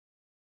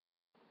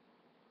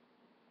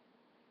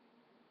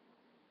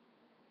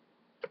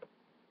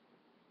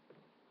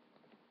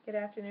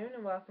Good afternoon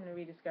and welcome to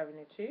Rediscovering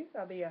the Truth.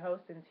 I'll be your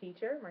host and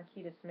teacher,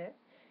 Marquita Smith,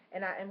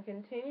 and I am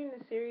continuing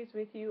the series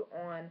with you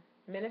on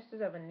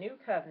Ministers of a New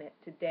Covenant.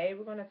 Today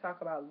we're going to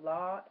talk about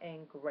law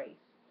and grace.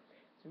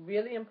 It's a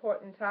really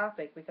important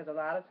topic because a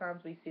lot of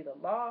times we see the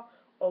law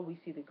or we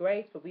see the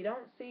grace, but we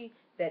don't see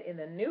that in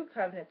the New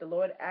Covenant the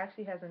Lord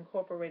actually has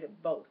incorporated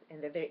both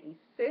and that they're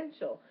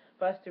essential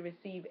for us to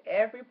receive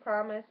every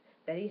promise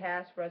that He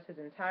has for us, His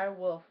entire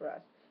will for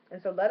us. And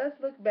so let us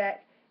look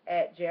back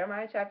at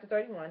Jeremiah chapter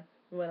 31.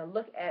 We want to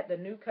look at the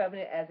new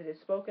covenant as it is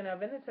spoken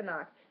of in the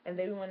Tanakh, and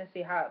then we want to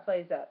see how it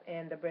plays up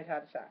in the Brit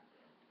Hadashah.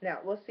 Now,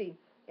 we'll see.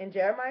 In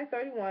Jeremiah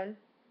 31,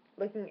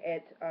 looking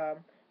at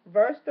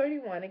verse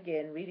 31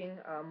 again, reading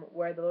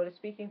where the Lord is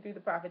speaking through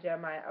the prophet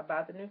Jeremiah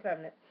about the new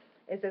covenant,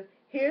 it says,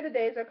 "Here the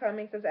days are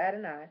coming, says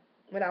Adonai,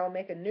 when I will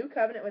make a new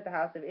covenant with the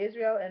house of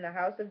Israel and the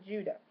house of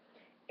Judah.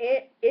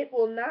 It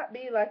will not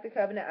be like the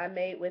covenant I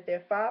made with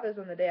their fathers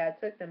on the day I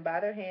took them by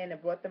their hand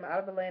and brought them out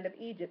of the land of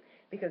Egypt,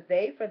 because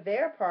they, for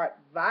their part,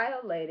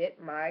 violated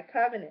my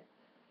covenant,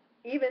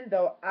 even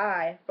though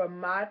I, for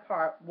my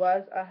part,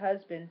 was a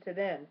husband to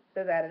them,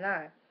 says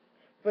Adonai.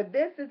 For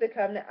this is the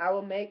covenant I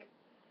will make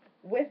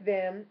with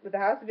them, with the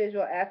house of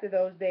Israel, after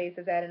those days,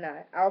 says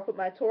Adonai. I will put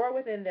my Torah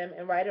within them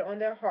and write it on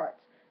their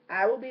hearts.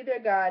 I will be their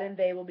God, and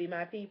they will be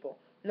my people.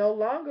 No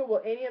longer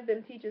will any of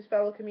them teach his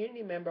fellow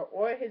community member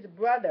or his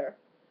brother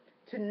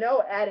to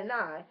know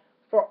Adonai,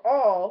 for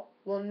all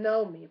will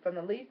know me, from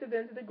the least of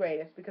them to the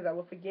greatest, because I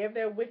will forgive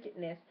their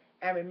wickedness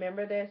and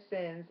remember their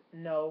sins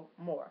no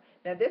more."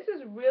 Now, this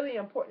is really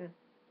important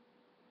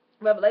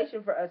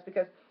revelation for us,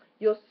 because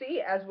you'll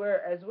see as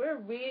we're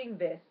reading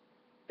this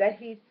that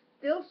he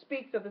still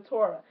speaks of the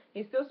Torah.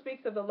 He still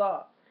speaks of the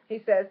law. He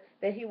says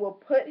that he will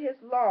put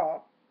his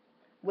law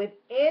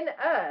within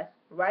us,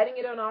 writing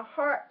it on our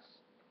hearts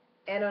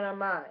and on our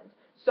minds.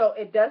 So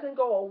it doesn't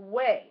go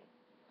away.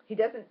 He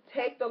doesn't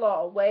take the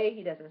law away.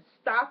 He doesn't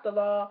stop the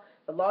law.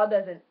 The law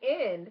doesn't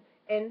end.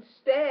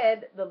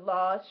 Instead, the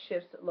law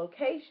shifts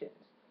locations.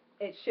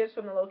 It shifts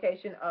from the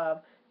location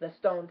of the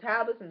stone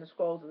tablets and the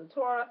scrolls of the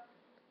Torah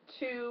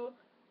to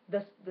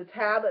the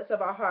tablets of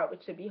our heart,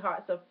 which should be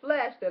hearts of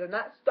flesh that are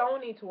not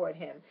stony toward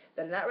him,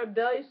 that are not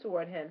rebellious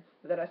toward him,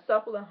 that are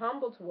supple and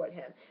humble toward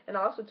him, and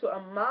also to a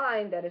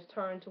mind that is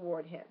turned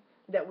toward him,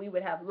 that we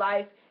would have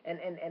life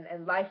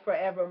and life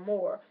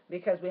forevermore,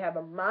 because we have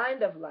a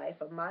mind of life,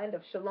 a mind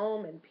of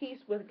shalom and peace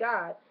with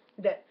God,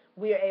 that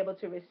we are able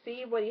to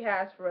receive what he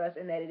has for us,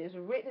 and that it is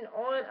written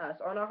on us,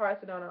 on our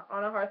hearts and on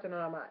our hearts and on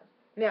our minds.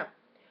 Now,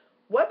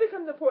 what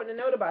becomes important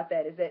to note about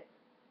that is that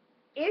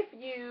if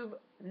you've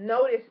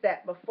noticed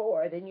that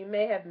before, then you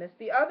may have missed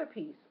the other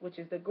piece, which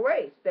is the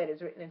grace that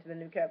is written into the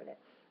new covenant.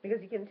 Because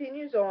he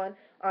continues on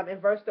in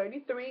verse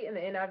 33 in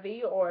the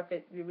NIV, or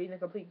if you're reading the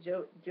complete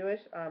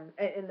Jewish,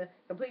 in the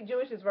complete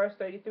Jewish is verse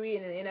 33,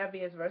 and in the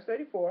NIV is verse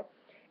 34.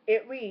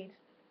 It reads,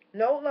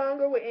 "No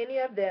longer will any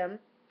of them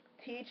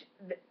teach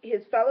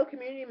his fellow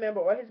community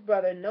member or his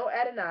brother, know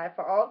Adonai,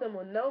 for all of them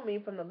will know me,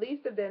 from the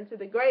least of them to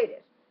the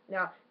greatest."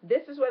 Now,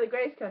 this is where the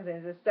grace comes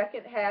in, the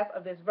second half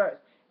of this verse.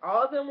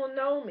 All of them will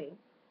know me,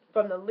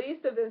 from the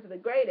least of them to the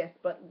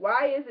greatest. But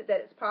why is it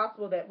that it's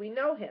possible that we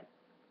know him?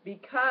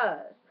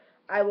 Because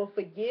I will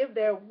forgive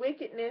their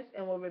wickedness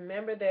and will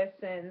remember their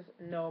sins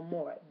no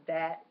more.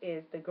 That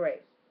is the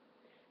grace.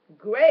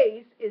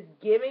 Grace is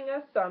giving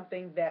us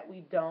something that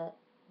we don't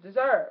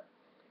deserve.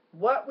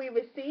 What we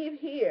receive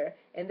here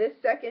in this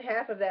second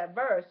half of that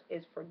verse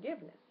is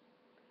forgiveness,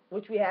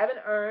 which we haven't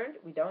earned,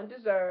 we don't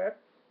deserve.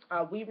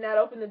 We've not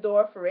opened the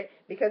door for it,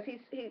 because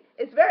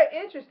it's very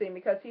interesting,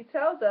 because he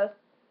tells us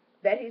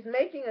that he's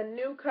making a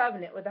new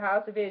covenant with the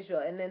house of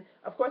Israel. And then,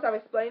 of course, I've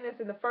explained this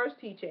in the first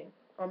teaching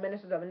on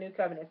Ministers of a New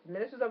Covenant. It's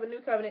Ministers of a New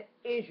Covenant,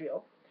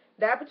 Israel.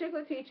 That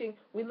particular teaching,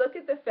 we look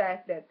at the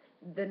fact that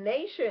the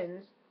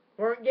nations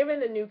weren't given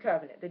the new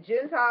covenant. The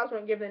Gentiles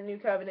weren't given the new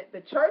covenant.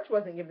 The church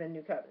wasn't given the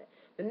new covenant.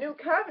 The new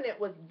covenant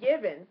was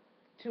given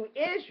to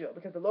Israel,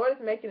 because the Lord is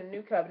making a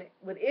new covenant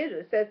with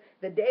Israel. It says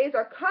the days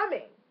are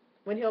coming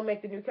when he'll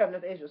make the new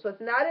covenant with Israel. So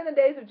it's not in the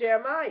days of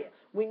Jeremiah.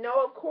 We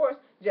know, of course,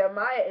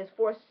 Jeremiah is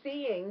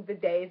foreseeing the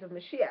days of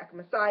Mashiach,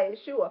 Messiah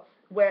Yeshua,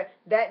 where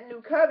that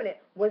new covenant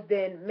was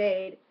then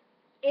made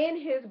in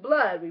his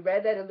blood. We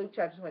read that in Luke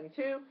chapter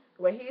 22,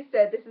 where he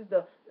said,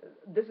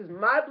 this is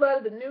my blood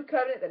of the new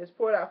covenant that is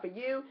poured out for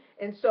you.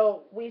 And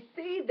so we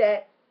see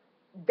that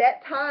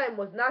that time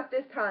was not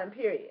this time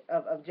period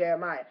of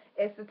Jeremiah.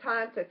 It's the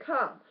time to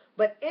come.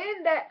 But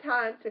in that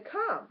time to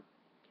come,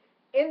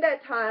 in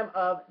that time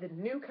of the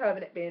new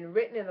covenant being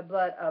written in the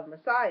blood of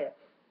Messiah,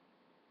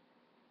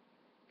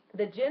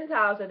 the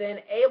Gentiles are then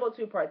able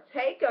to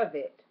partake of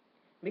it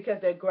because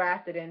they're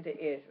grafted into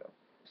Israel.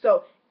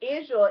 So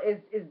Israel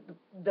is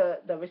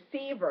the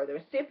receiver, the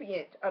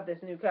recipient of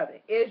this new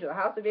covenant. Israel,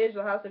 house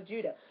of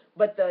Judah.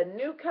 But the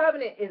new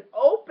covenant is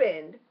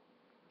opened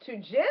to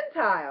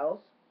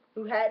Gentiles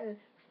who hadn't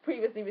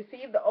previously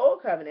received the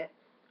old covenant,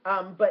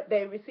 but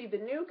they received the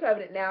new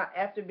covenant now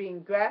after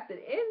being grafted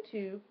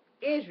into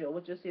Israel,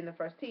 which you'll see in the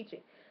first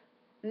teaching.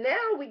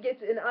 Now we get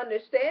to an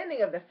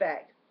understanding of the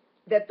fact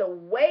that the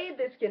way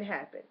this can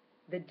happen,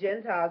 the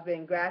Gentiles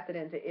being grafted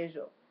into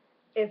Israel,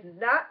 is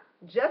not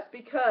just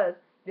because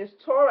this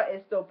Torah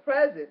is still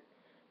present,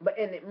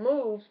 and it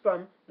moves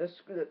from the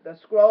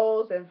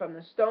scrolls and from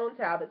the stone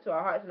tablet to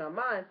our hearts and our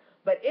minds,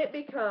 but it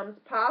becomes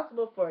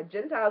possible for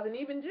Gentiles and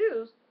even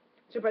Jews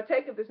to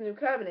partake of this new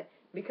covenant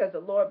because the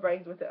Lord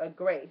brings with it a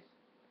grace,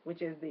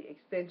 which is the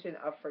extension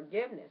of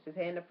forgiveness, his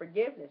hand of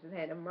forgiveness, his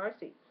hand of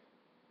mercy,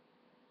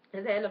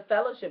 his hand of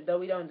fellowship, though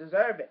we don't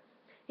deserve it.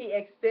 He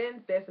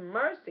extends this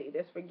mercy,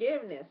 this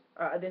forgiveness,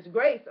 this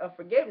grace of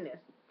forgiveness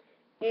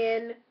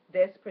in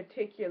this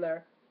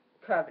particular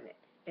covenant.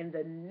 In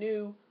the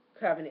new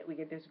covenant, we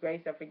get this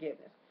grace of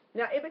forgiveness.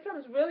 Now, it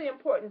becomes really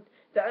important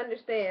to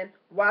understand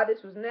why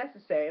this was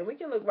necessary. And we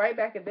can look right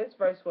back at this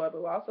verse for it,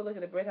 but we'll also look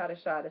at the Brit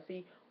Hadashah to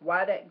see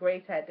why that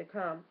grace had to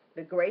come,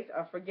 the grace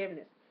of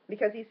forgiveness.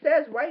 Because he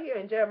says right here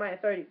in Jeremiah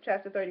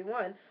chapter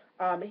 31,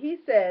 he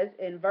says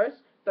in verse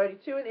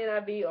 32 in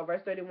NIV or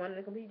verse 31 in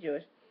the Complete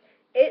Jewish,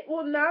 "It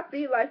will not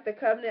be like the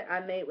covenant I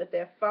made with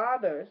their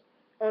fathers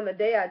on the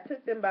day I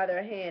took them by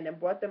their hand and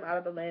brought them out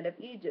of the land of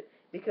Egypt,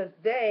 because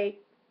they,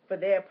 for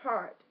their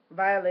part,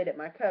 violated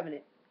my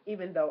covenant,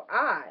 even though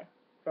I,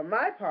 for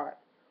my part,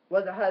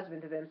 was a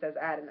husband to them," says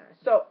Adonai.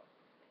 So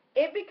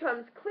it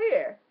becomes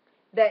clear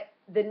that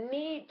the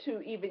need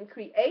to even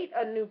create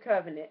a new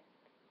covenant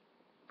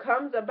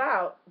comes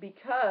about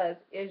because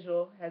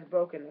Israel has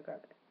broken the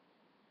covenant.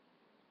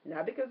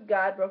 Not because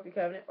God broke the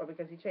covenant or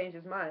because he changed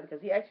his mind,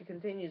 because he actually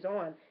continues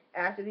on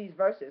after these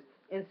verses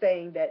in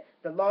saying that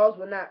the laws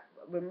will not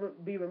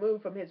be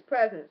removed from his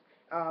presence.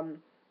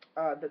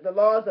 The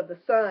laws of the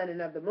sun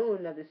and of the moon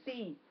and of the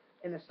sea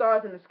and the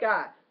stars in the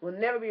sky will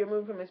never be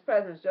removed from his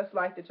presence, just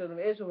like the children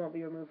of Israel won't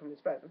be removed from his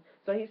presence.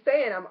 So he's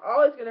saying, I'm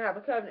always going to have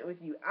a covenant with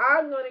you.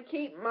 I'm going to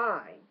keep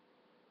mine.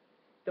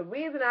 The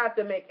reason I have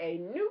to make a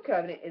new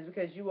covenant is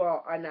because you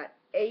all are not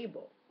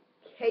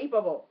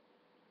capable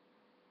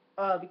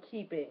of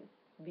keeping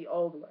the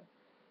old one.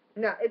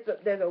 Now,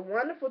 there's a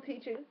wonderful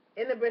teaching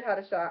in the Brit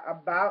Hadashah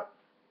about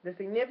the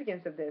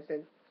significance of this,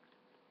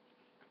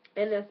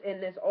 and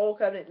in this old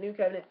covenant, new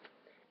covenant,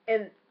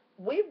 and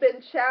we've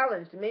been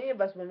challenged, many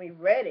of us, when we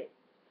read it,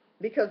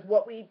 because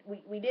what we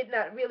did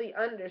not really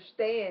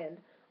understand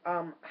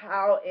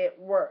how it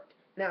worked.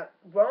 Now,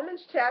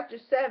 Romans chapter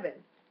 7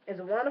 is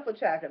a wonderful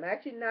chapter. I'm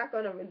actually not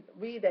going to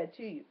read that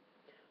to you.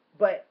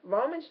 But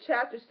Romans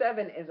chapter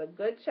 7 is a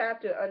good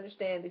chapter to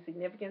understand the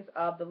significance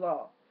of the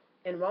law.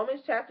 In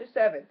Romans chapter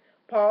 7,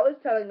 Paul is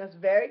telling us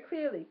very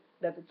clearly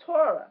that the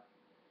Torah,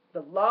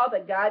 the law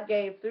that God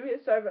gave through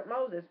his servant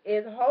Moses,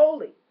 is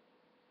holy.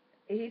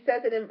 He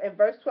says it in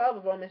verse 12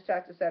 of Romans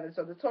chapter 7.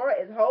 So the Torah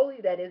is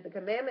holy, that is, the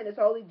commandment is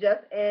holy,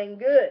 just, and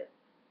good.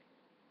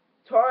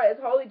 Torah is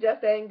holy,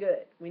 just, and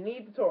good. We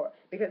need the Torah.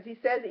 Because he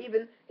says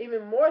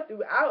even more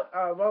throughout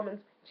Romans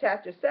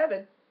chapter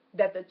 7,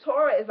 that the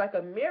Torah is like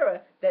a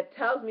mirror that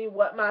tells me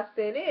what my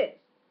sin is.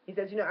 He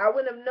says, I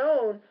wouldn't have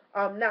known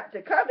not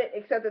to covet,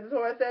 except that the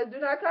Torah says, do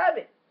not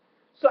covet.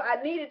 So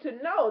I needed to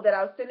know that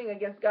I was sinning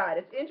against God.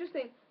 It's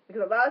interesting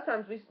because a lot of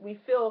times we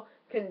feel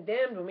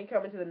condemned when we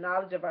come into the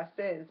knowledge of our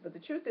sins. But the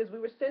truth is we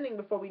were sinning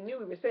before we knew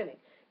we were sinning.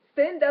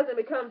 Sin doesn't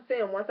become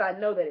sin once I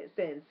know that it's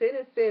sin. Sin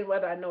is sin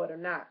whether I know it or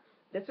not.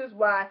 This is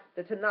why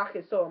the Tanakh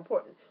is so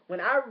important.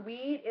 When I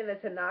read in the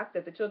Tanakh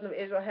that the children of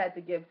Israel had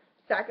to give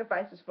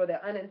sacrifices for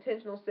their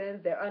unintentional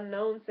sins, their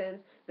unknown sins,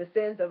 the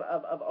sins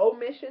of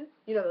omission,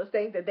 those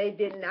things that they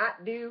did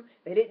not do,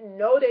 they didn't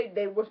know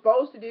they were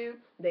supposed to do,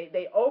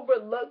 they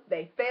overlooked,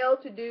 they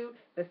failed to do,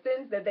 the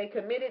sins that they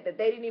committed that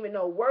they didn't even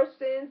know were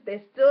sins,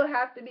 there still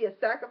have to be a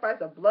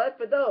sacrifice of blood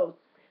for those.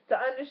 To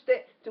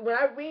understand, when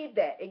I read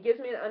that, it gives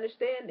me an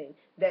understanding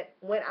that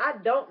when I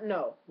don't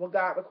know what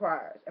God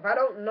requires, if I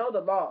don't know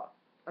the law,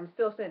 I'm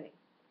still sinning.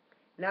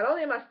 Not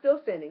only am I still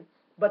sinning,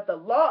 but the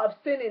law of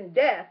sin and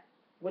death,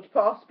 which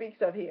Paul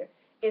speaks of here,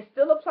 is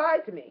still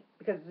applied to me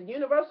because it's a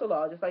universal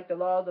law, just like the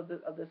laws of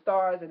the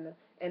stars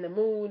and the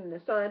moon and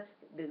the sun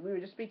that we were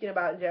just speaking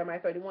about in Jeremiah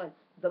 31.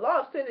 The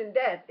law of sin and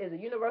death is a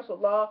universal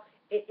law.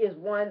 It is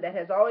one that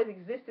has always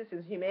existed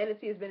since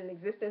humanity has been in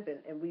existence,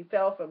 and we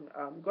fell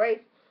from grace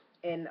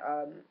in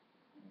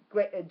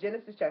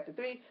Genesis chapter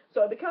 3.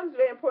 So it becomes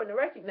very important to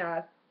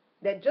recognize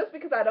that just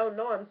because I don't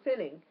know I'm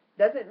sinning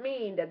doesn't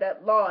mean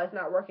that law is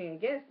not working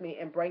against me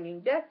and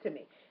bringing death to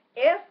me.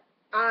 If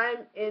I'm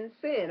in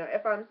sin, or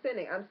if I'm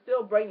sinning, I'm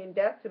still bringing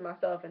death to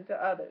myself and to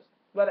others,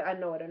 whether I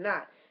know it or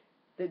not.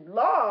 The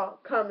law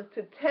comes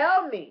to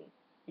tell me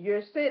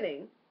you're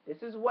sinning.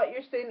 This is what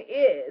your sin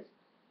is.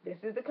 This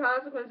is the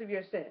consequence of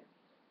your sin.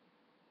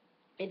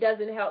 It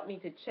doesn't help me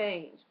to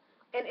change.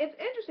 And it's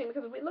interesting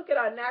because if we look at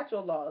our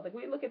natural laws, like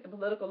we look at the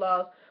political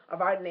laws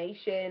of our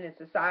nation and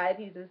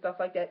societies and stuff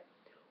like that,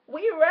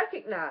 we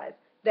recognize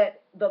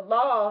that the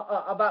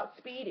law about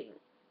speeding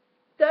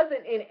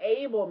doesn't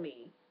enable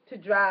me to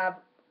drive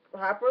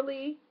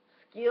properly,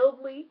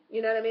 skilledly.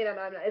 You know what I mean?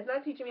 It's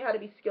not teaching me how to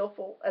be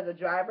skillful as a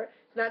driver.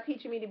 It's not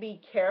teaching me to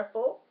be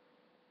careful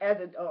as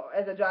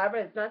a driver.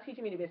 It's not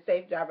teaching me to be a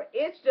safe driver.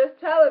 It's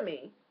just telling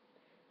me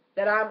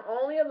that I'm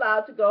only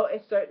allowed to go a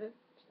certain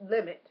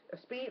limit, a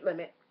speed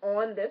limit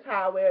on this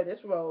highway or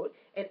this road,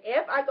 and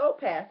if I go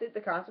past it,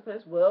 the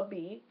consequence will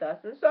be thus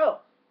and so.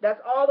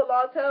 That's all the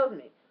law tells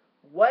me.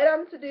 What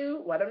I'm to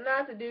do, what I'm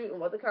not to do, and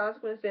what the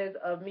consequence is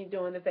of me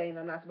doing the thing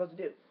I'm not supposed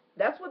to do.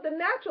 That's what the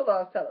natural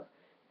laws tell us.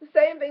 The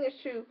same thing is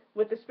true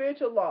with the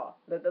spiritual law,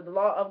 the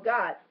law of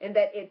God, in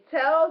that it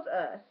tells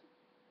us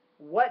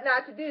what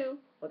not to do,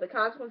 what the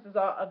consequences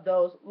are of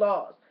those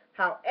laws.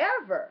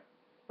 However,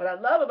 what I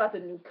love about the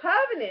new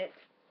covenant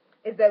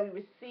is that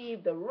we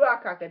receive the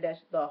Ruach HaKodesh,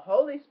 the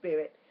Holy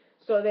Spirit.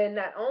 So then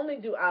not only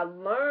do I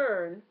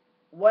learn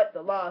what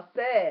the law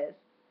says,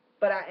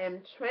 but I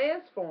am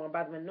transformed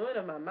by the renewing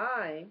of my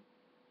mind.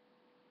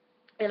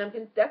 And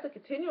that's a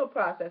continual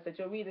process that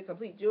you'll read in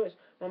Complete Jewish,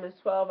 Romans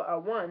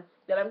 12:1,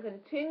 that I'm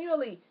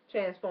continually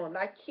transformed.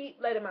 I keep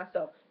letting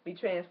myself be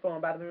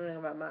transformed by the renewing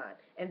of my mind.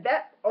 And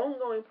that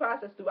ongoing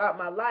process throughout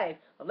my life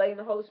of letting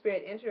the Holy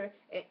Spirit enter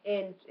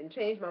and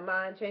change my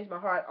mind, change my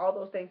heart, all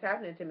those things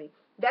happening to me,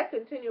 that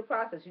continual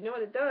process, you know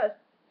what it does?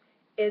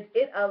 Is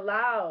it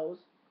allows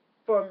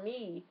for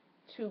me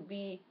to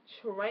be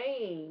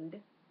trained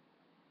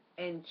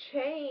and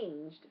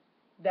changed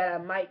that I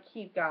might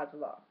keep God's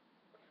law.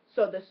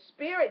 So the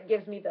Spirit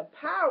gives me the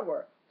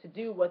power to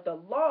do what the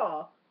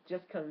law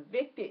just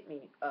convicted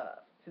me of.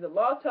 See, the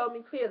law told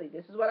me clearly,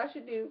 this is what I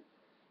should do,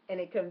 and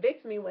it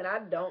convicts me when I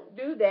don't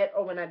do that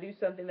or when I do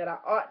something that I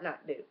ought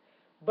not do.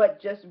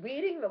 But just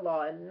reading the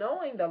law and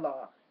knowing the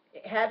law,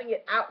 having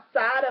it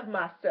outside of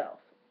myself,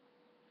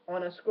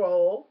 on a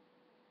scroll,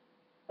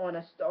 on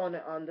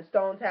the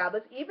stone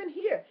tablets, even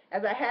here,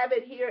 as I have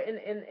it here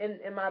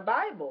in my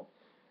Bible,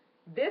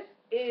 this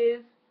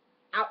is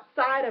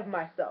outside of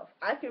myself.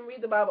 I can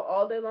read the Bible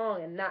all day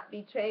long and not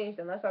be changed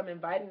unless I'm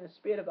inviting the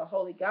Spirit of the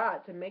Holy God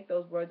to make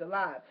those words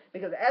alive.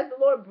 Because as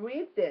the Lord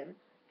breathed them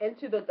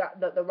into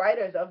the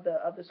writers of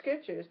the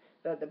scriptures,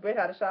 the Brit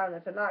Hadashah and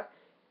the Tanakh,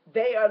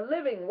 they are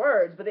living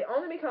words, but they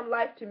only become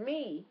life to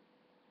me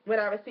when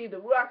I receive the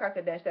Ruach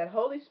HaKodesh, that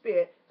Holy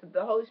Spirit, so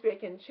the Holy Spirit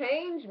can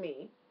change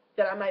me,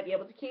 that I might be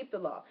able to keep the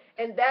law.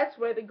 And that's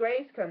where the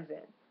grace comes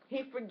in.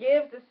 He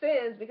forgives the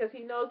sins because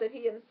he knows that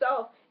he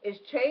himself is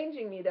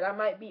changing me, that I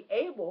might be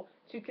able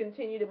to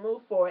continue to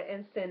move forward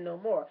and sin no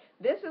more.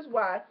 This is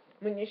why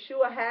when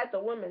Yeshua had the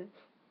woman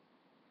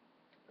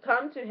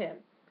come to him,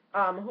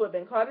 who had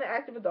been caught in the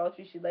act of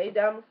adultery, she laid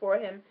down before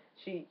him.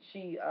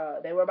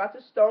 They were about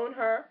to stone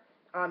her,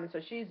 and so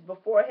she's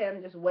before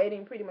him just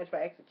waiting pretty much for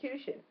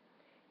execution.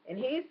 And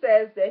he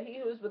says that he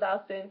who is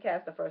without sin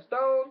cast the first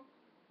stone.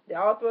 They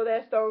all throw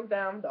their stones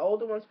down, the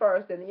older ones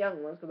first, then the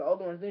younger ones, because the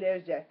older ones knew they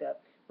was jacked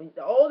up.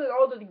 The older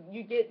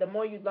you get, the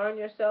more you learn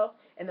yourself,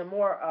 and the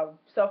more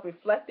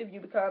self-reflective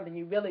you become, and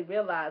you really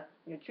realize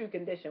your true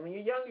condition. When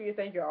you're younger, you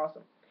think you're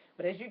awesome.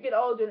 But as you get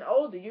older and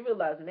older, you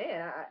realize,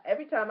 man,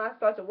 every time I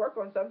start to work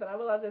on something, I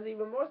realize there's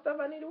even more stuff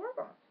I need to work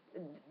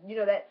on. You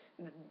know, that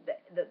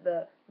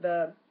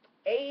the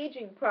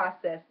aging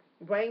process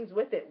brings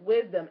with it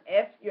wisdom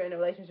if you're in a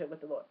relationship with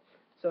the Lord.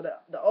 So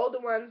the older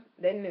ones,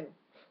 they knew.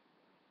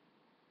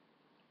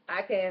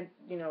 I can't,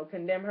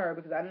 condemn her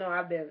because I know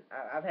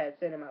I've had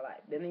sin in my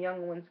life. Then the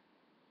younger ones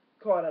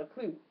caught a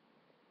clue.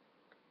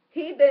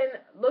 He then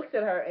looks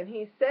at her and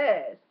he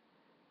says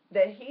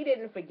that he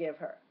didn't forgive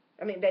her.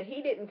 That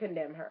he didn't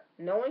condemn her.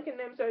 No one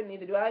condemns her,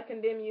 neither do I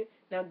condemn you.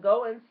 Now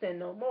go and sin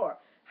no more.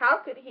 How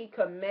could he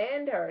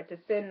command her to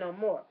sin no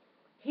more?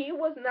 He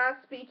was not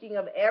speaking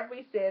of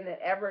every sin that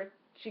ever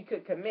she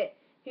could commit.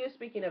 He was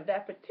speaking of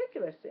that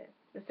particular sin,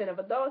 the sin of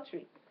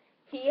adultery.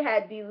 He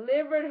had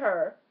delivered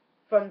her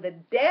from the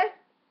death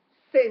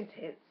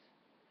sentence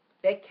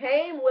that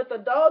came with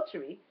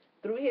adultery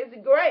through his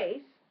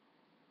grace,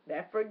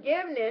 that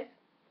forgiveness,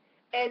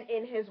 and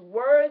in his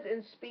words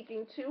in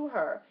speaking to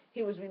her,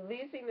 he was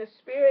releasing the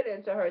Spirit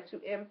into her to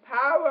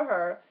empower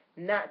her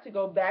not to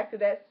go back to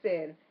that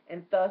sin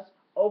and thus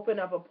open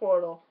up a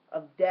portal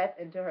of death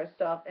into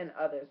herself and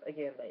others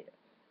again later.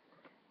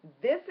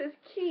 This is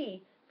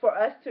key for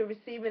us to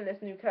receiving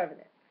this new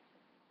covenant.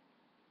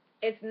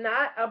 It's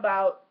not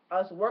about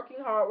us working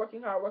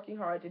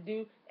hard to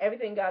do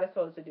everything God has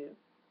told us to do.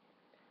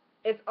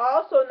 It's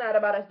also not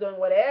about us doing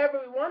whatever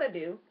we want to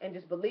do and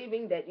just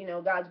believing that,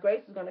 God's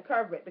grace is going to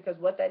cover it, because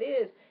what that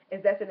is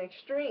that's an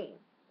extreme.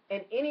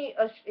 And any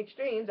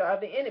extremes are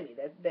of the enemy.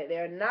 They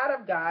are not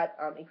of God.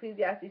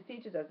 Ecclesiastes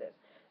teaches us this.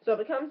 So it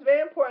becomes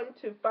very important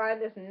to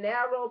find this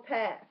narrow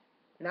path,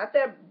 not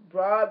that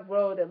broad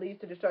road that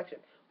leads to destruction.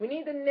 We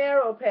need the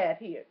narrow path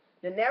here.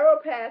 The narrow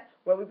path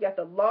where we've got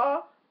the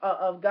law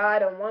of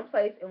God in one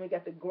place, and we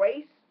got the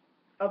grace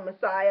of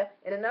Messiah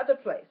in another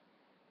place.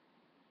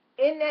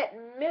 In that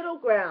middle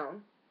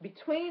ground,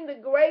 between the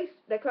grace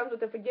that comes with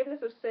the forgiveness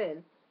of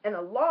sin and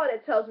a law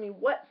that tells me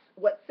what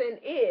sin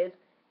is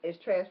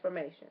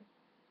transformation.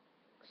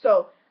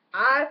 So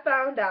I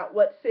found out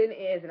what sin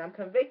is, and I'm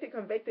convicted.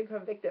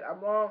 I'm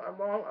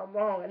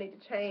wrong. I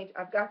need to change.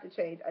 I've got to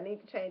change. I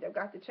need to change. I've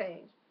got to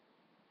change.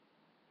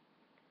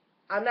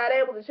 I'm not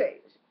able to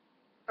change.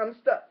 I'm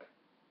stuck.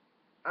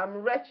 I'm a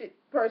wretched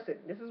person.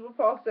 This is what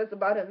Paul says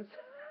about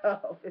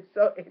himself. It's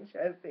so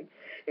interesting.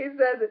 He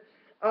says it.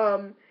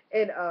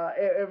 In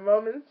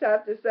Romans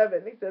chapter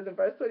 7, he says in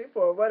verse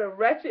 24, what a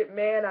wretched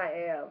man I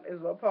am,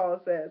 is what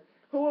Paul says.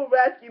 Who will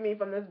rescue me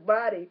from this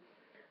body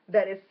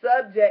that is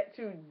subject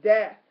to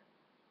death?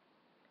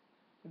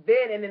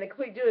 Then, and in the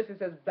complete Jewish, it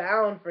says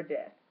bound for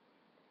death.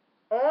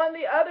 On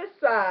the other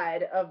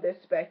side of this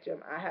spectrum,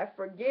 I have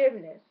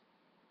forgiveness.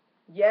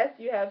 Yes,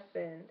 you have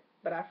sinned,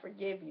 but I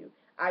forgive you.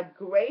 I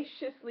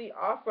graciously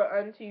offer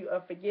unto you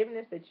a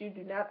forgiveness that you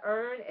do not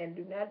earn and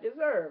do not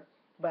deserve,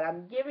 but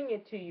I'm giving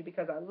it to you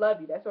because I love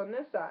you. That's on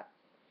this side.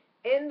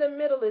 In the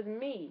middle is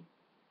me,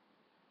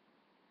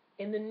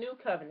 in the new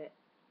covenant,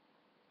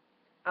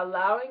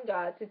 allowing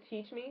God to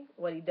teach me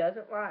what he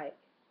doesn't like.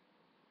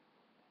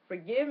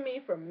 Forgive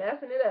me for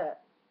messing it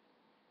up.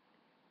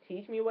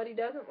 Teach me what he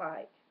doesn't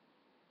like.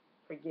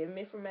 Forgive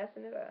me for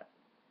messing it up.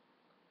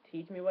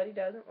 Teach me what he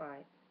doesn't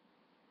like.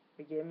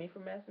 Forgive me for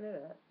messing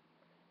it up.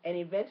 And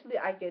eventually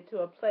I get to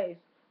a place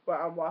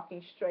where I'm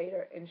walking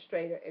straighter and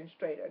straighter and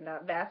straighter,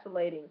 not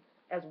vacillating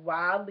as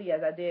wildly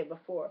as I did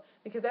before.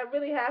 Because that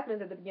really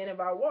happens at the beginning of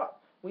our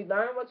walk. We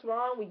learn what's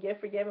wrong, we get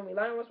forgiven. We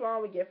learn what's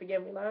wrong, we get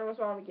forgiven. We learn what's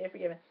wrong, we get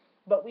forgiven.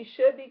 But we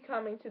should be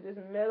coming to this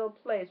middle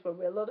place where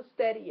we're a little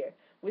steadier.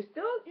 We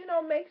still,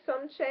 make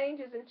some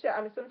changes and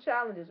some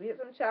challenges. We hit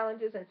some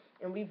challenges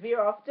and we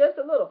veer off just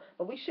a little.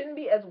 But we shouldn't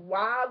be as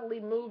wildly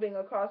moving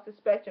across the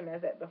spectrum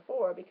as that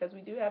before, because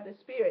we do have the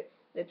Spirit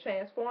that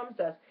transforms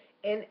us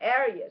in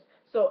areas.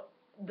 So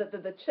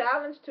the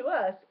challenge to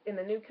us in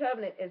the new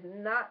covenant is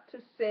not to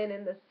sin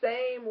in the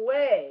same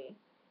way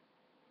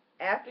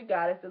after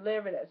God has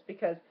delivered us,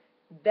 because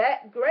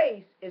that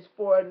grace is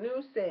for a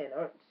new sin,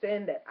 or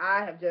sin that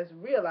I have just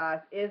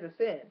realized is a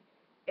sin.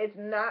 It's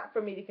not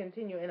for me to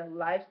continue in a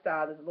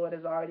lifestyle that the Lord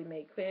has already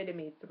made clear to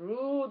me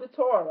through the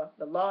Torah,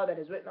 the law that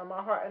is written on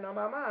my heart and on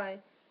my mind,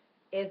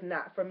 is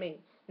not for me.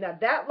 Now,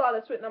 that law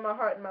that's written on my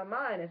heart and my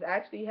mind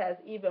actually has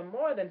even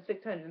more than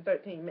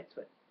 613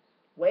 mitzvot.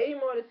 Way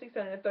more than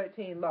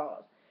 613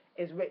 laws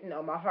is written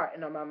on my heart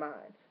and on my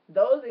mind.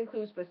 Those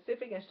include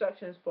specific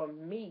instructions for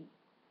me,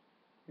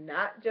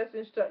 not just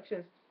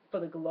instructions for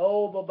the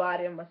global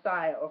body of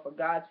Messiah or for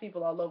God's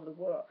people all over the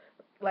world.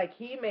 Like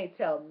he may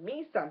tell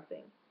me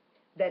something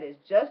that is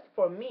just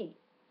for me.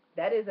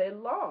 That is a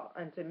law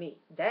unto me.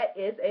 That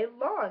is a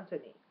law unto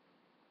me.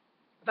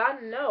 If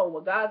I know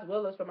what God's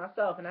will is for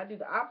myself and I do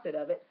the opposite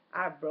of it,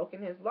 I've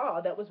broken his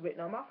law that was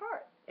written on my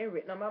heart and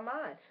written on my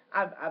mind.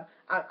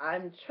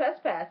 I'm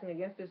trespassing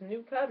against this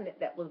new covenant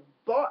that was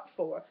bought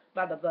for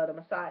by the blood of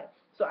Messiah.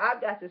 So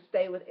I've got to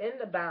stay within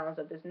the bounds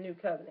of this new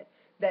covenant,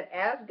 that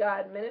as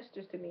God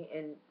ministers to me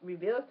and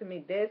reveals to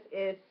me this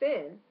is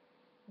sin,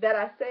 that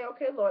I say,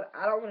 okay, Lord,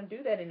 I don't want to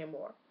do that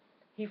anymore.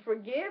 He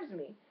forgives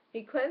me.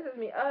 He cleanses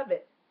me of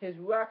it. His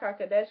Ruach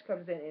HaKodesh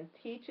comes in and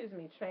teaches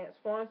me,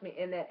 transforms me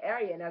in that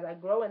area. And as I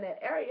grow in that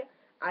area,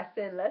 I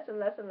sin less and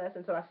less and less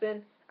until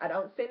I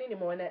don't sin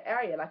anymore in that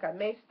area. Like I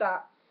may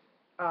stop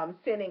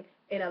sinning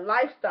in a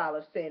lifestyle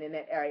of sin in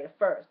that area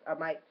first. I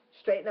might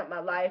straighten up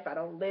my life. I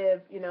don't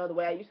live, the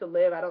way I used to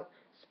live. I don't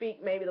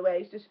speak maybe the way I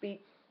used to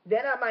speak.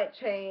 Then I might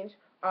change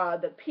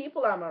the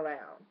people I'm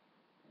around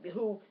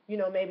who,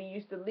 maybe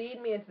used to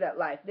lead me into that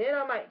life. Then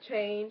I might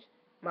change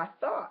my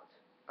thoughts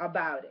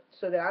about it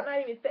so that I'm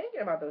not even thinking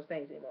about those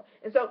things anymore.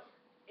 And so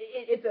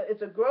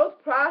it's a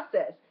growth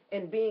process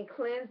in being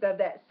cleansed of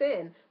that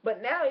sin.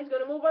 But now he's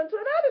going to move on to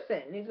another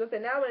sin. And he's going to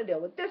say, now I'm going to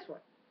deal with this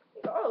one.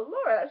 You go, oh,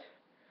 Lord,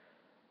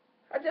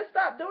 I just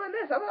stopped doing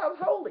this. I thought I was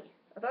holy.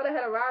 I thought I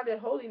had arrived at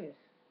holiness.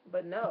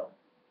 But no.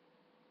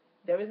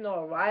 There is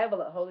no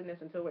arrival at holiness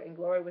until we're in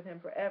glory with him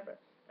forever.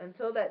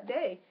 Until that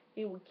day,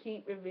 he will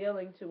keep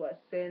revealing to us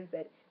sins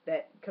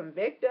that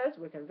convict us.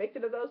 We're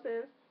convicted of those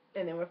sins,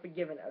 and then we're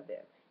forgiven of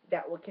them.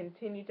 That will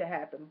continue to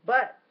happen.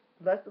 But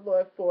bless the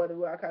Lord for the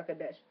Ruach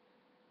HaKodesh.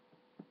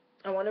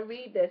 I want to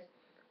read this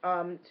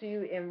to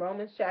you in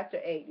Romans chapter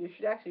 8. You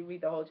should actually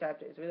read the whole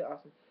chapter. It's really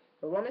awesome.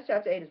 But Romans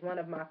chapter 8 is one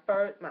of my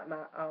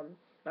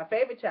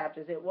favorite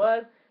chapters. It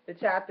was the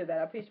chapter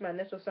that I preached my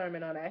initial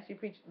sermon on. I actually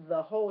preached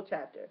the whole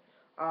chapter,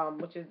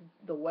 which is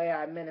the way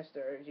I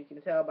minister, as you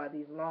can tell by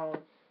these long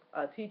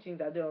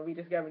teachings I do on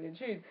Rediscovering the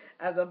Truth,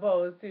 as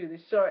opposed to the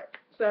short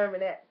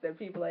sermonettes that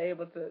people are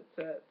able to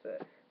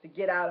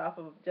get out off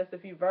of just a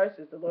few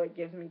verses. The Lord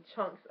gives me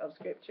chunks of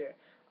scripture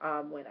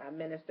when I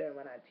minister and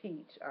when I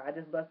teach. I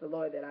just bless the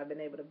Lord that I've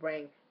been able to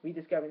bring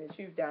Rediscovering the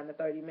Truth down to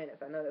 30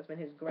 minutes. I know that's been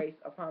his grace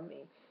upon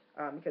me,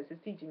 because his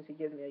teachings he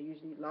gives me are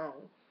usually long.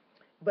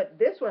 But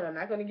this one, I'm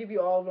not going to give you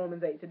all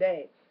Romans 8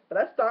 today. But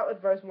let's start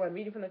with verse 1,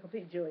 reading from the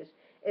Complete Jewish.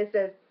 It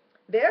says,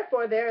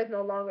 therefore there is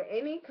no longer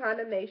any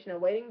condemnation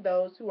awaiting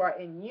those who are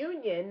in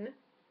union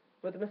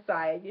with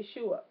Messiah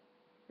Yeshua.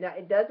 Now,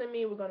 it doesn't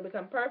mean we're going to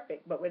become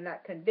perfect, but we're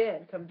not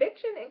condemned.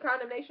 Conviction and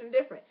condemnation are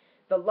different.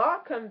 The law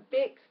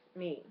convicts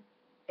me.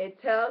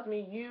 It tells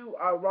me you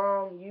are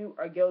wrong, you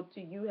are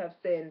guilty, you have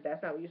sinned.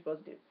 That's not what you're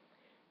supposed to do.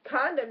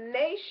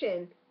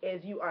 Condemnation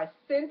is you are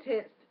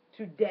sentenced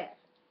to death.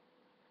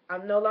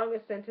 I'm no longer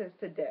sentenced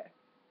to death.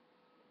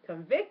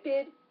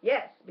 Convicted,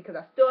 yes, because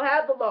I still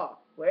have the law.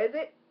 Where is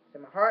it? It's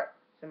in my heart.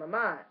 It's in my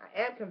mind.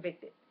 I am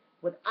convicted.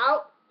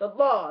 Without the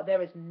law,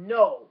 there is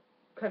no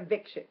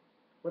conviction.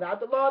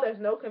 Without the law, there's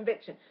no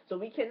conviction. So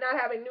we cannot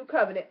have a new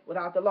covenant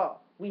without the law.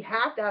 We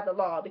have to have the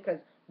law, because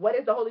what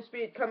is the Holy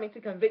Spirit coming to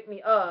convict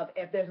me of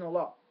if there's no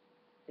law?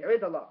 There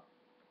is a law.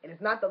 And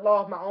it's not the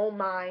law of my own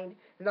mind.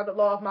 It's not the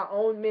law of my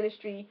own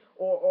ministry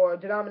or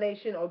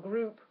denomination or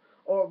group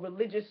or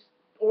religious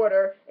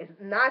order. It's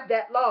not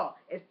that law.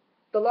 It's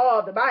the law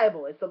of the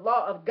Bible. It's the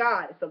law of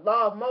God. It's the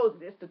law of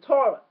Moses. It's the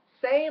Torah.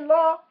 Same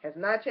law has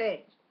not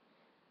changed.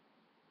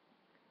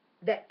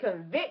 That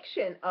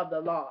conviction of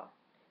the law,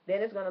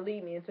 then it's going to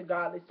lead me into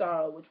godly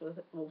sorrow, which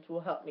will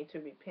help me to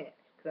repent,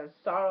 because I'm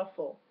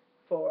sorrowful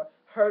for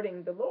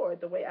hurting the Lord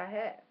the way I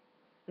have.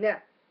 Now,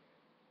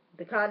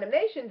 the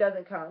condemnation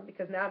doesn't come,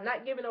 because now I'm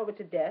not given over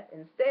to death.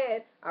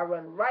 Instead, I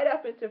run right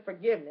up into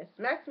forgiveness,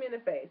 smacks me in the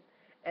face,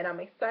 and I'm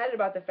excited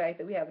about the fact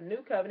that we have a new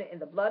covenant in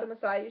the blood of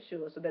Messiah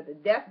Yeshua, so that the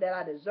death that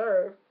I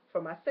deserve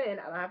for my sin,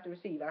 I don't have to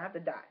receive. I don't have to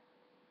die.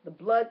 The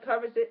blood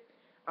covers it.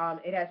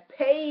 It has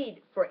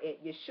paid for it.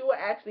 Yeshua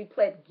actually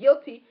pled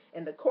guilty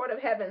in the court of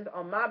heavens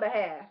on my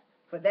behalf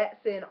for that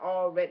sin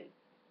already,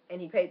 and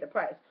he paid the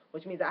price,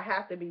 which means I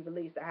have to be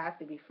released. I have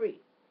to be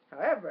free.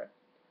 However,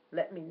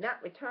 let me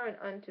not return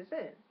unto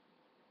sin,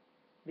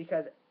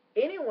 because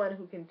anyone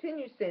who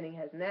continues sinning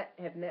has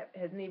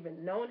neither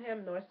known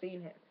him nor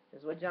seen him.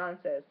 This is what John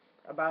says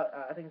about,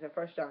 I think it's in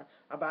 1 John,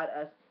 about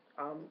us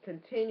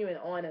continuing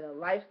on in a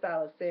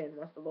lifestyle of sin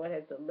once the Lord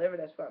has delivered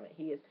us from it.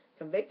 He has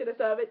convicted us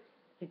of it.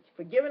 He's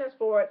forgiven us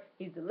for it.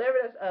 He's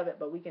delivered us of it,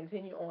 but we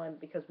continue on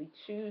because we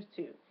choose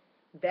to.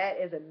 That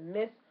is a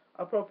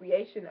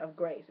misappropriation of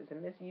grace. It's a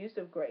misuse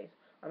of grace.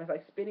 It's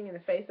like spitting in the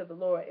face of the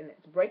Lord, and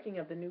it's breaking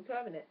of the new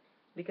covenant,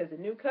 because the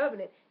new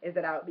covenant is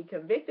that I would be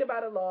convicted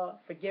by the law,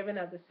 forgiven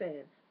of the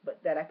sin, but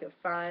that I could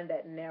find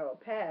that narrow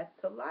path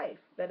to life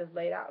that is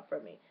laid out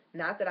for me.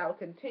 Not that I would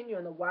continue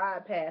on the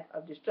wide path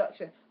of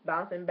destruction,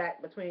 bouncing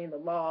back between the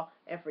law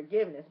and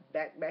forgiveness,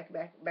 back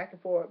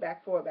and forward,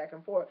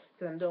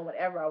 because I'm doing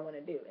whatever I want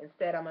to do.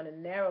 Instead, I'm on a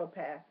narrow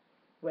path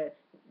where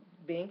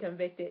being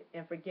convicted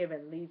and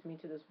forgiven leads me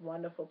to this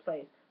wonderful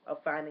place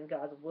of finding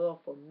God's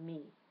will for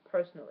me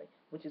personally,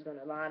 which is going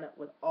to line up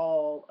with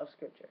all of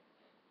Scripture.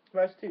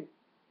 Verse 2.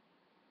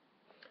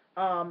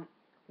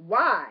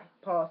 Why,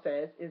 Paul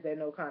says, is there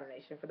no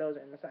condemnation for those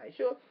in Messiah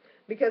Yeshua?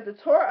 Because the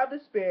Torah of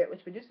the Spirit,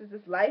 which produces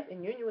this life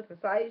in union with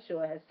Messiah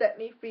Yeshua, has set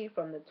me free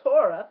from the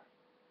Torah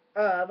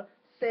of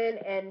sin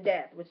and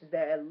death, which is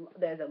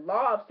there's a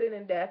law of sin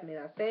and death. I mean,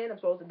 I sin, I'm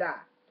supposed to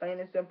die. Plain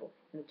and simple.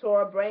 And the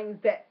Torah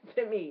brings that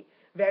to me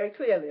very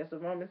clearly. That's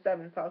what Romans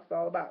 7 talks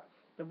all about.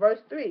 The verse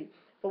 3,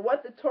 for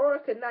what the Torah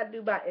could not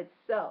do by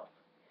itself,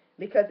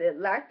 because it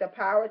lacked the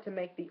power to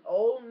make the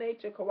old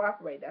nature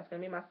cooperate. That's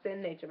going to be my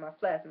sin nature, my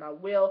flesh, my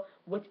will,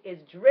 which is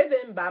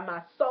driven by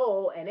my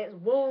soul and its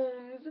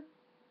wounds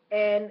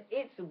and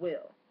its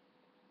will.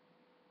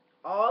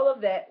 All of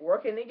that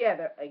working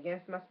together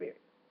against my spirit.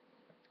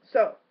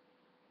 So,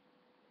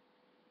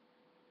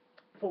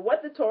 for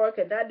what the Torah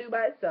could not do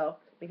by itself,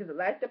 because it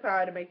lacked the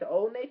power to make the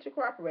old nature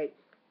cooperate,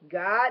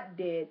 God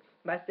did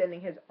by sending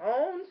his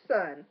own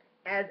Son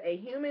as a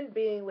human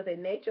being with a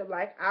nature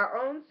like our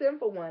own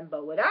sinful one,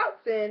 but without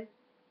sin.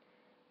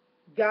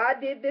 God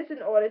did this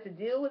in order to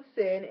deal with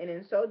sin, and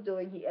in so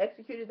doing, he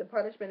executed the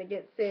punishment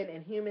against sin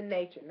in human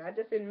nature, not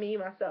just in me,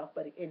 myself,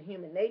 but in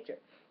human nature.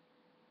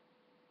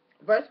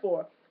 Verse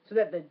 4, so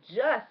that the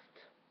just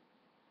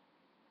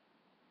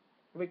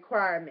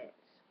requirements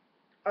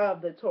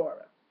of the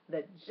Torah,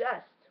 the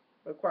just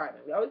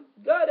requirement. We always,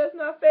 God, that's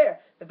not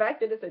fair. The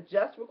fact that it's a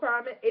just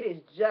requirement, it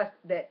is just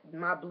that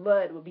my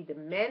blood will be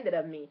demanded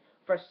of me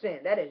for sin.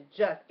 That is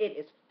just. It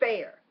is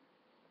fair.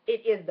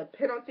 It is the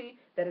penalty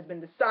that has been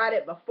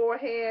decided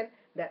beforehand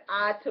that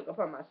I took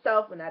upon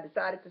myself when I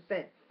decided to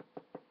sin.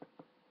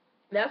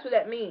 That's what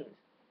that means.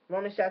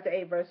 Romans chapter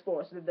 8, verse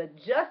 4. So that the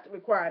just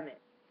requirement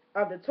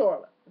of the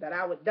Torah, that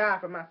I would die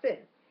for my sin,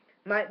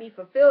 might be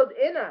fulfilled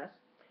in us,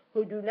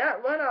 who do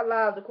not run our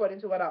lives according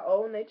to what our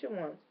own nature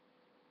wants,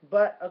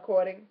 but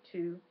according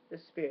to the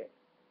Spirit.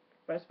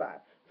 Verse 5.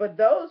 For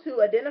those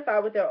who identify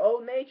with their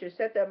old nature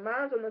set their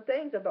minds on the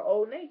things of the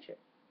old nature.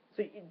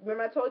 So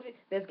remember I told you,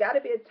 there's got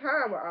to be a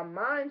time where our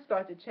minds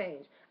start to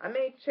change. I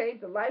may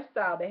change the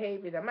lifestyle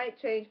behaviors. I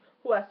might change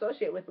who I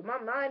associate with, but my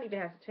mind even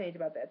has to change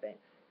about that thing.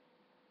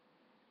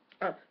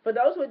 For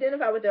those who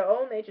identify with their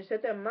old nature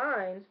set their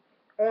minds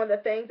on the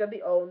things of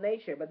the old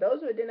nature. But those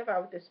who identify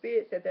with the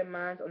Spirit set their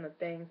minds on the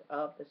things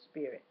of the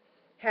Spirit.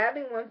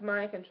 Having one's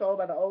mind controlled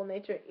by the old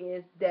nature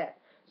is death.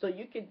 So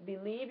you could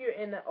believe you're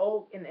in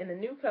the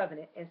new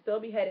covenant and still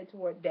be headed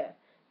toward death.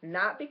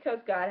 Not because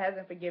God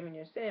hasn't forgiven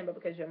your sin, but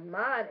because your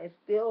mind is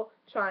still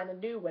trying to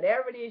do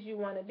whatever it is you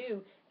want to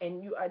do,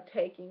 and you are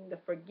taking the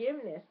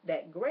forgiveness,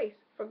 that grace,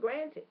 for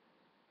granted.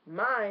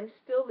 Mind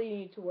still leading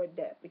you toward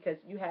death because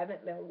you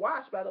haven't been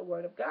washed by the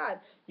word of God.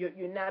 You're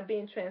not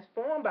being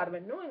transformed by the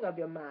renewing of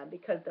your mind,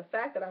 because the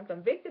fact that I'm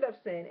convicted of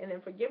sin and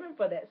then forgiven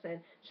for that sin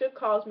should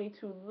cause me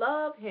to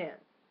love him.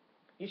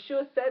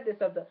 Yeshua said this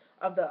of the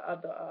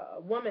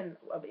woman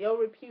of ill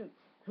repute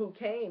who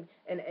came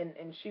and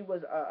she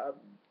was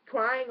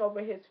crying over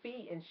his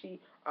feet, and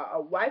she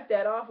wiped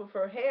that off of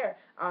her hair.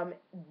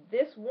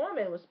 This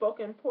woman was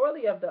spoken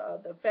poorly of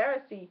the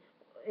Pharisee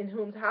in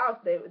whose house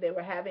they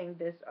were having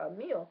this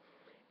meal.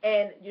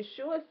 And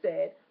Yeshua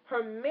said,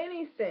 her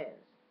many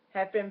sins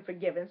have been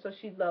forgiven, so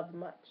she loved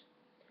much.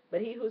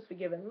 But he who's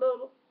forgiven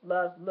little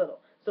loves little.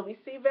 So we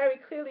see very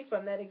clearly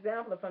from that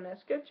example, from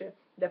that scripture,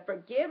 that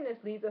forgiveness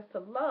leads us to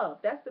love.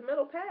 That's the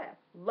middle path.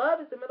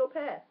 Love is the middle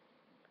path.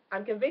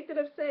 I'm convicted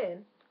of sin,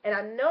 and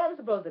I know I'm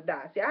supposed to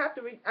die. See, I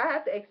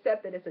have to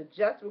accept that it's a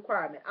just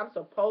requirement. I'm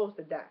supposed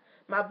to die.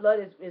 My blood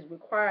is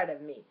required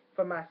of me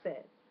for my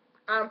sins.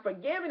 I'm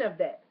forgiven of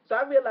that. So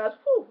I realize,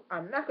 whew,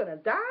 I'm not going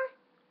to die?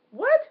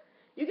 What?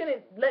 You're going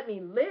to let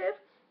me live?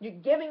 You're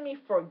giving me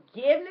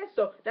forgiveness.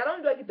 So not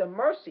only do I get the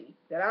mercy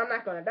that I'm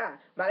not going to die,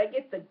 but I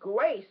get the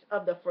grace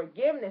of the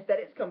forgiveness that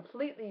it's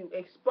completely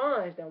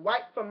expunged and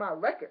wiped from my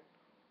record.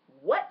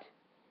 What?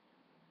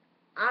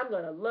 I'm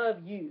going to love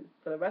you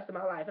for the rest of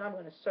my life, and I'm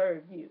going to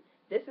serve you.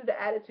 This is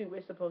the attitude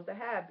we're supposed to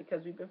have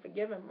because we've been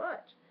forgiven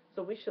much.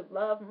 So we should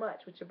love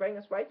much, which should bring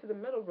us right to the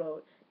middle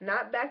road,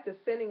 not back to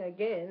sinning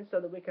again so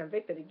that we're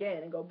convicted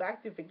again and go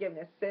back to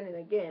forgiveness, sinning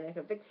again and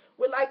convict.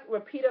 We're like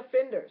repeat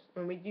offenders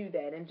when we do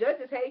that, and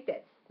judges hate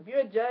that. If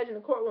you're a judge in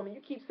a courtroom and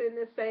you keep seeing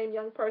this same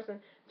young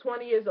person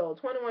 20 years old,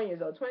 21 years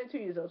old, 22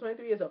 years old,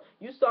 23 years old,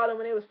 you saw them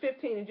when they was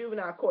 15 in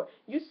juvenile court.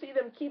 You see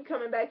them keep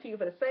coming back to you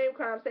for the same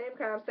crime, same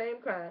crime,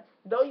 same crime,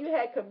 though you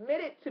had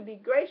committed to be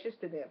gracious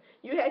to them.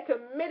 You had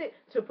committed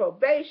to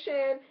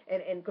probation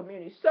and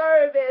community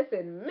service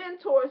and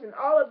mentors and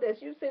all of this.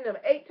 You've seen them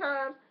 8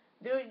 times.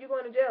 Dude, you're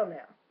going to jail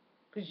now.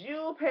 Because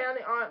you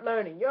apparently aren't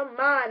learning. Your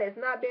mind has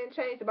not been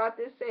changed about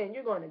this sin.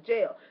 You're going to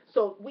jail.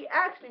 So we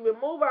actually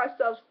remove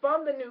ourselves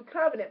from the new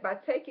covenant by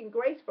taking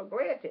grace for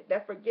granted.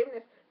 That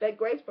forgiveness, that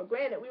grace for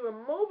granted. We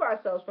remove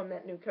ourselves from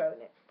that new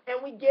covenant.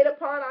 And we get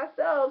upon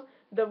ourselves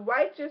the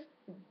righteous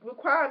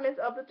requirements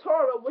of the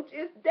Torah, which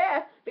is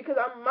death, because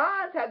our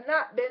minds have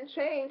not been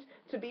changed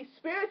to be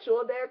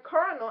spiritual. They're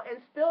carnal and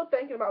still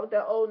thinking about what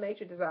their old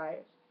nature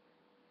desires.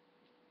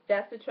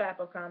 That's the trap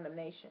of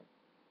condemnation.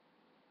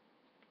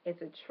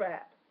 It's a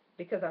trap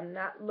because I'm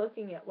not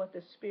looking at what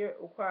the Spirit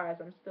requires.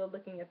 I'm still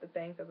looking at the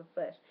things of the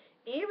flesh.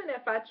 Even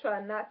if I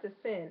try not to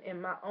sin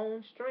in my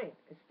own strength,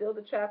 it's still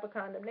the trap of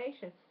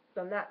condemnation.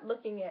 So I'm not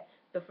looking at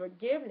the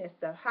forgiveness,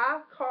 the high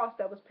cost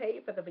that was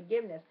paid for the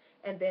forgiveness,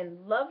 and then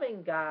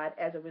loving God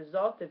as a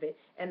result of it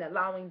and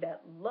allowing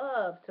that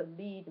love to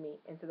lead me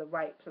into the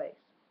right place.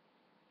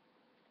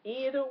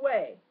 Either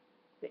way,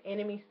 the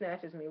enemy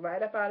snatches me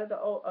right up out of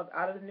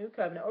the new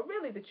covenant. Or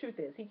really, the truth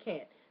is, he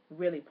can't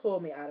really pull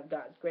me out of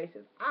God's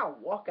graces. I'll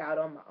walk out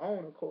on my own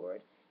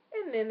accord,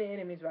 and then the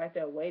enemy's right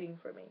there waiting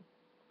for me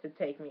to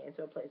take me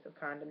into a place of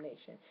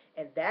condemnation.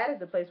 And that is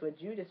the place where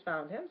Judas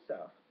found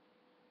himself,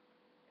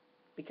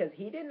 because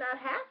he did not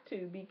have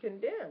to be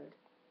condemned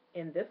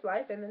in this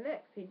life and the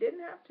next. He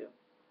didn't have to.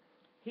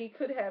 He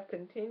could have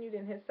continued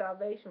in his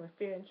salvation with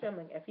fear and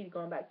trembling if he'd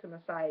gone back to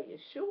Messiah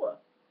Yeshua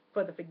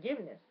for the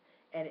forgiveness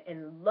and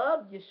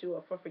loved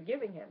Yeshua for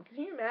forgiving him.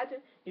 Can you imagine?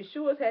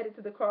 Yeshua's headed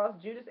to the cross.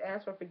 Judas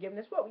asked for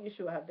forgiveness. What would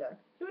Yeshua have done?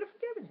 He would have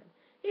forgiven him.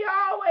 He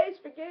always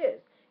forgives.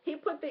 He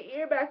put the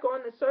ear back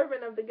on the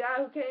servant of the guy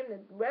who came to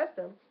arrest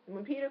him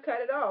when Peter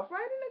cut it off,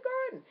 right in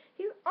the garden.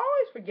 He's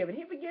always forgiven.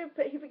 He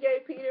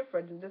forgave Peter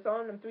for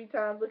disowning him 3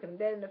 times, looking him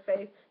dead in the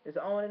face,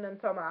 disowning him,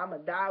 talking about, I'm going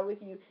to die with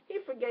you. He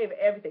forgave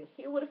everything.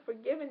 He would have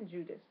forgiven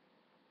Judas,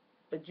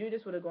 but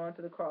Judas would have gone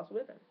to the cross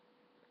with him.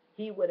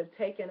 He would have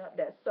taken up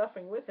that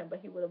suffering with him, but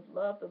he would have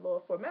loved the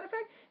Lord for it. Matter of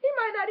fact, he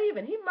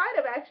might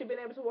have actually been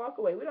able to walk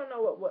away. We don't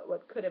know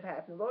what could have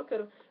happened. The Lord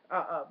could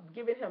have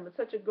given him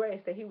such a grace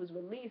that he was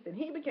released, and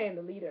he became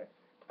the leader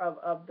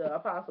of the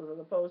apostles as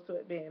opposed to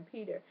it being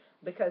Peter,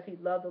 because he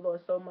loved the Lord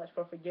so much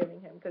for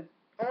forgiving him. Because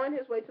on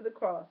his way to the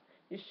cross,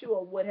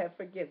 Yeshua would have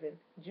forgiven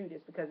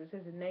Judas because it's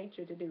his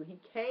nature to do. He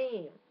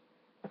came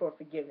for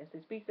forgiveness.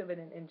 It speaks of it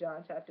in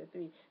John chapter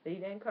 3, that he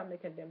didn't come to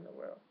condemn the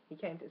world. He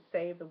came to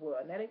save the world,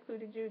 and that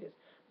included Judas.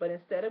 But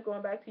instead of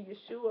going back to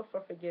Yeshua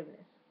for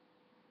forgiveness,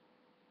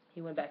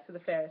 he went back to the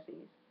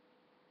Pharisees,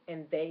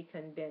 and they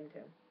condemned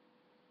him.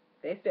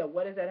 They said,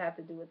 what does that have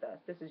to do with us?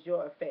 This is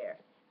your affair.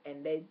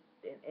 And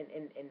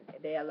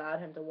they allowed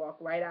him to walk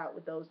right out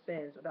with those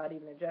sins without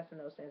even addressing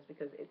those sins,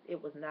 because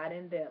it was not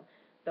in them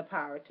the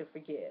power to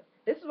forgive.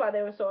 This is why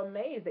they were so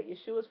amazed that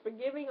Yeshua is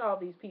forgiving all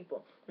these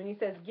people. When he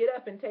says, get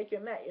up and take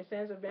your mat, your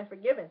sins have been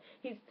forgiven.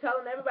 He's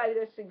telling everybody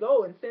that to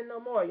go and sin no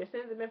more. Your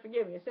sins have been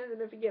forgiven. Your sins have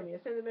been forgiven. Your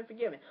sins have been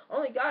forgiven.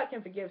 Only God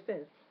can forgive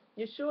sins.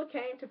 Yeshua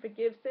came to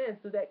forgive sins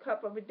through that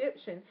cup of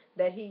redemption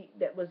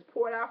that was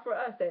poured out for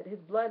us, that his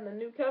blood in the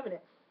new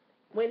covenant.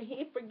 When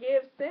he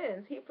forgives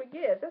sins, he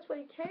forgives. That's what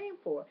he came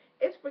for.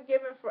 It's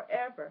forgiven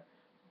forever.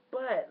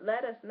 But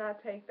let us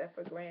not take that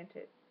for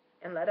granted.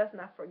 And let us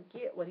not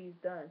forget what he's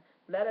done.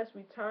 Let us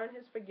return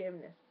his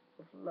forgiveness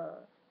with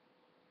love.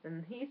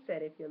 And he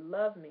said, if you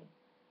love me,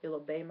 you'll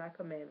obey my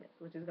commandments,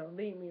 which is going to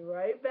lead me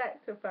right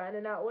back to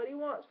finding out what he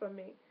wants from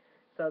me,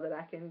 so that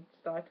I can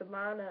start to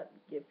line up.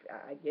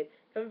 I get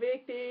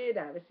convicted,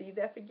 I receive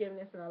that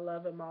forgiveness, and I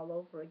love him all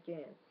over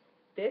again.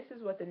 This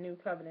is what the new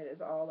covenant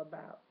is all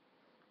about.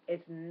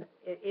 It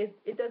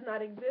does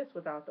not exist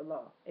without the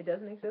law. It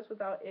doesn't exist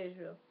without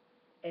Israel,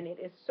 and it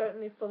is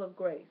certainly full of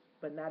grace,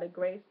 but not a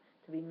grace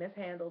to be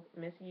mishandled,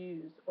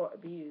 misused, or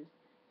abused.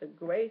 The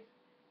grace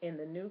in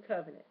the new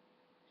covenant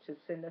should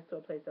send us to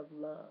a place of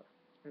love,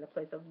 and the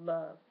place of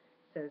love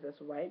sends us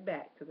right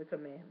back to the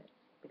commandments,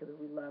 because if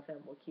we love Him,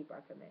 we'll keep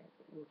our commandments.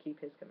 We'll keep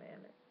His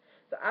commandments.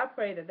 So I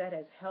pray that that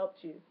has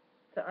helped you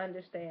to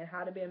understand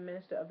how to be a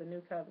minister of the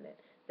new covenant,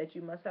 that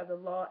you must have the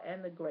law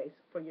and the grace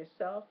for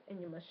yourself, and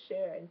you must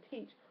share and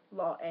teach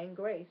law and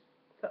grace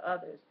to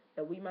others,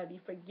 that we might be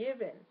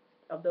forgiven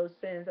of those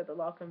sins that the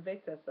law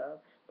convicts us of.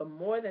 But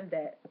more than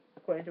that,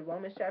 according to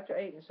Romans chapter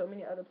 8 and so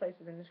many other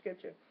places in the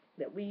scripture,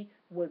 that we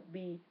would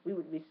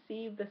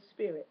receive the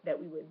Spirit, that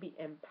we would be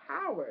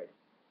empowered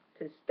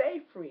to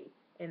stay free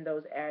in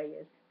those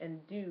areas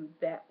and do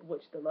that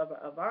which the lover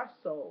of our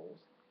souls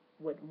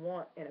would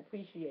want and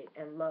appreciate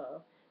and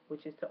love,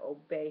 which is to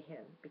obey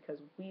Him, because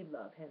we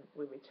love Him.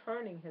 We're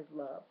returning His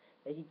love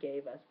that He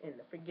gave us in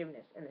the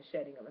forgiveness and the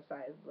shedding of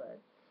Messiah's blood.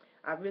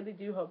 I really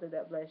do hope that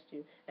that blessed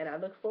you, and I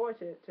look forward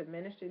to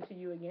ministering to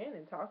you again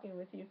and talking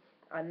with you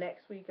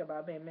next week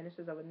about being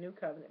ministers of a new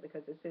covenant,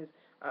 because this is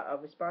a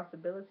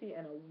responsibility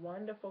and a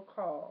wonderful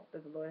call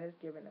that the Lord has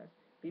given us.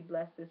 Be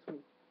blessed this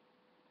week.